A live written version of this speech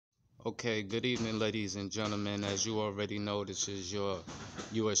Okay, good evening, ladies and gentlemen. As you already know, this is your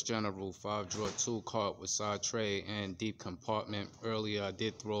US General 5-drawer tool cart with side tray and deep compartment. Earlier, I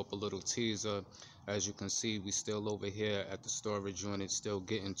did throw up a little teaser. As you can see, we still over here at the storage unit, still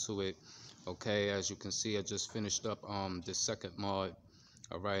getting to it. Okay, as you can see, I just finished up the second mod.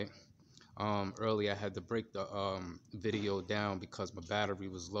 All right. Earlier I had to break the video down because my battery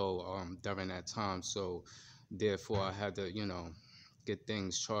was low during that time, so therefore I had to, get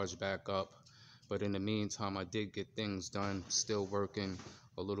things charged back up. But in the meantime, I did get things done, still working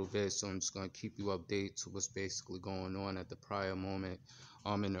a little bit, so I'm just going to keep you updated to what's basically going on at the prior moment.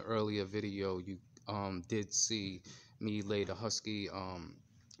 In the earlier video, you did see me lay the Husky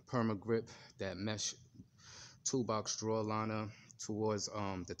perma grip, that mesh toolbox drawer liner towards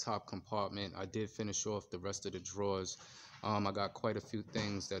the top compartment. I did finish off the rest of the drawers. I got quite a few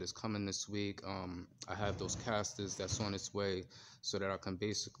things that is coming this week. I have those casters that's on its way, so that I can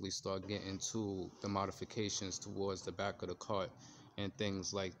basically start getting to the modifications towards the back of the cart and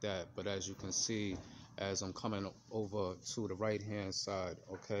things like that. But as you can see, as I'm coming over to the right hand side,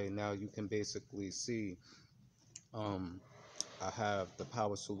 okay, now you can basically see I have the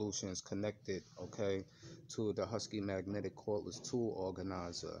power solutions connected, okay, to the Husky magnetic cordless tool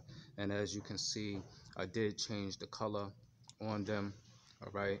organizer. And as you can see, I did change the color on them.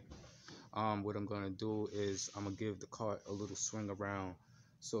 All right. What I'm gonna do is I'm gonna give the cart a little swing around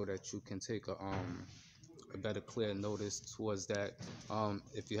so that you can take a better clear notice towards that.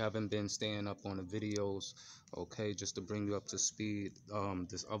 If you haven't been staying up on the videos, okay, just to bring you up to speed,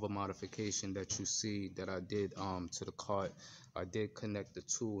 this other modification that you see that I did to the cart, I did connect the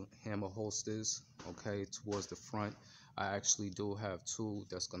two hammer holsters, okay, towards the front. I actually do have two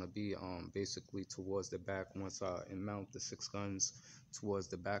that's going to be basically towards the back once I mount the 6 guns towards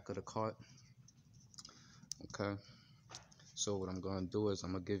the back of the cart. Okay, so what I'm going to do is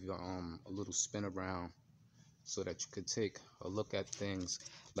I'm going to give you a little spin around so that you could take a look at things.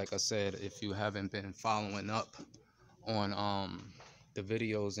 Like I said, if you haven't been following up on the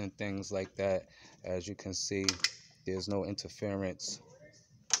videos and things like that, as you can see, there's no interference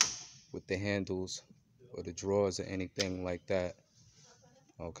with the handles or the drawers or anything like that.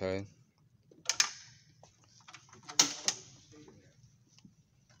 Okay,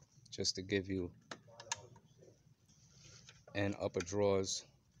 just to give you and upper drawers,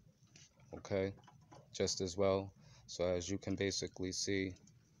 okay, just as well. So as you can basically see,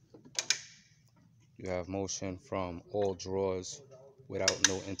 you have motion from all drawers without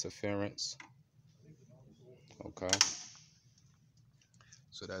no interference. Okay,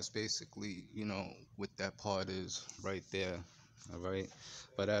 so that's basically, what that part is right there. All right,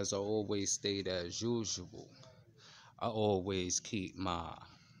 but as I always state, as usual, I always keep my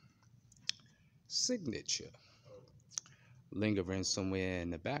signature lingering somewhere in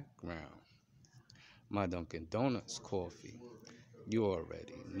the background. My Dunkin' Donuts coffee, you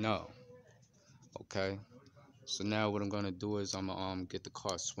already know. Okay, so now what I'm gonna do is I'm gonna get the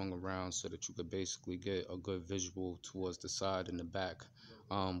car swung around so that you could basically get a good visual towards the side and the back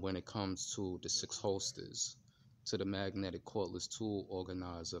when it comes to the 6 holsters to the magnetic cordless tool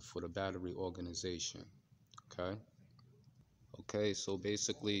organizer for the battery organization. Okay, so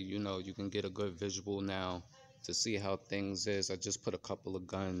basically, you can get a good visual now to see how things is. I just put a couple of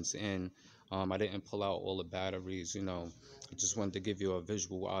guns in. I didn't pull out all the batteries. I just wanted to give you a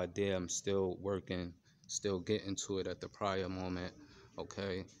visual idea. I'm still working, still getting to it at the prior moment.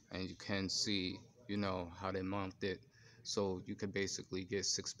 Okay, and you can see, how they mount it. So you can basically get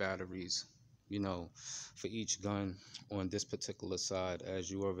 6 batteries, for each gun on this particular side. As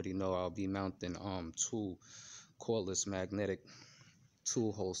you already know, I'll be mounting 2 cordless magnetic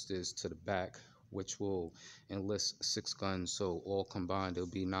tool holsters to the back, which will enlist 6 guns. So all combined, it'll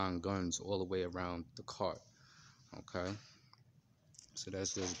be 9 guns all the way around the cart. Okay, so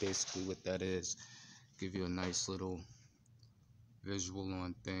that's just basically what that is. Give you a nice little visual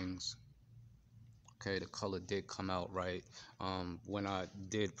on things. Okay, the color did come out right. When I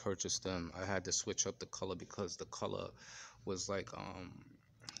did purchase them, I had to switch up the color because the color was like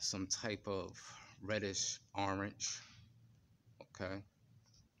some type of reddish orange. Okay,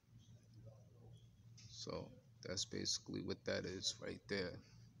 so that's basically what that is right there.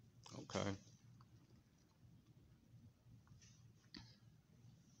 Okay,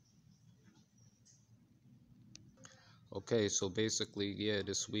 okay, so basically, yeah,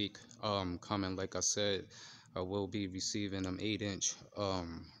 this week coming, like I said, I will be receiving them 8-inch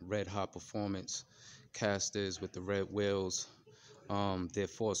red hot performance casters with the red wheels. They're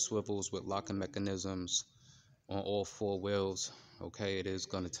 4 swivels with locking mechanisms on all 4 wheels. Okay, it is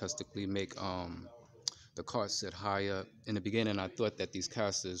going to testically make The cart sit higher. In the beginning, I thought that these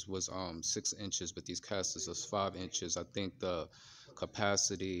casters was 6 inches, but these casters is 5 inches. I think the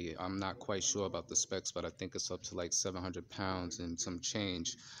capacity, I'm not quite sure about the specs, but I think it's up to like 700 pounds and some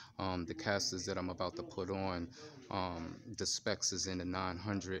change. The casters that I'm about to put on, the specs is in the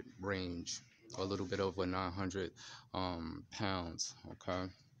 900 range, a little bit over 900 pounds.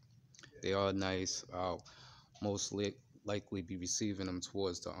 Okay, they are nice. I'll mostly likely be receiving them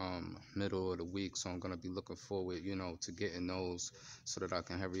towards the middle of the week, so I'm going to be looking forward, you know, to getting those so that I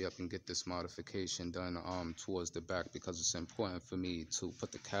can hurry up and get this modification done towards the back, because it's important for me to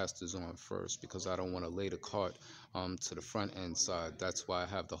put the casters on first, because I don't want to lay the cart to the front end side. That's why I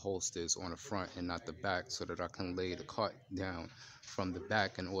have the holsters on the front and not the back, so that I can lay the cart down from the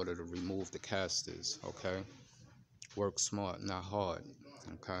back in order to remove the casters. Okay, work smart, not hard.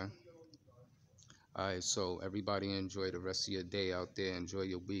 Okay. Alright, so everybody enjoy the rest of your day out there. Enjoy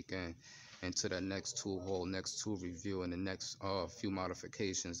your weekend. And to the next tool haul, next tool review, and the next few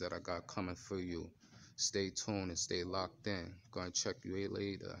modifications that I got coming for you. Stay tuned and stay locked in. Gonna check you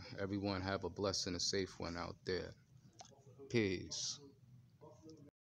later. Everyone have a blessed and a safe one out there. Peace.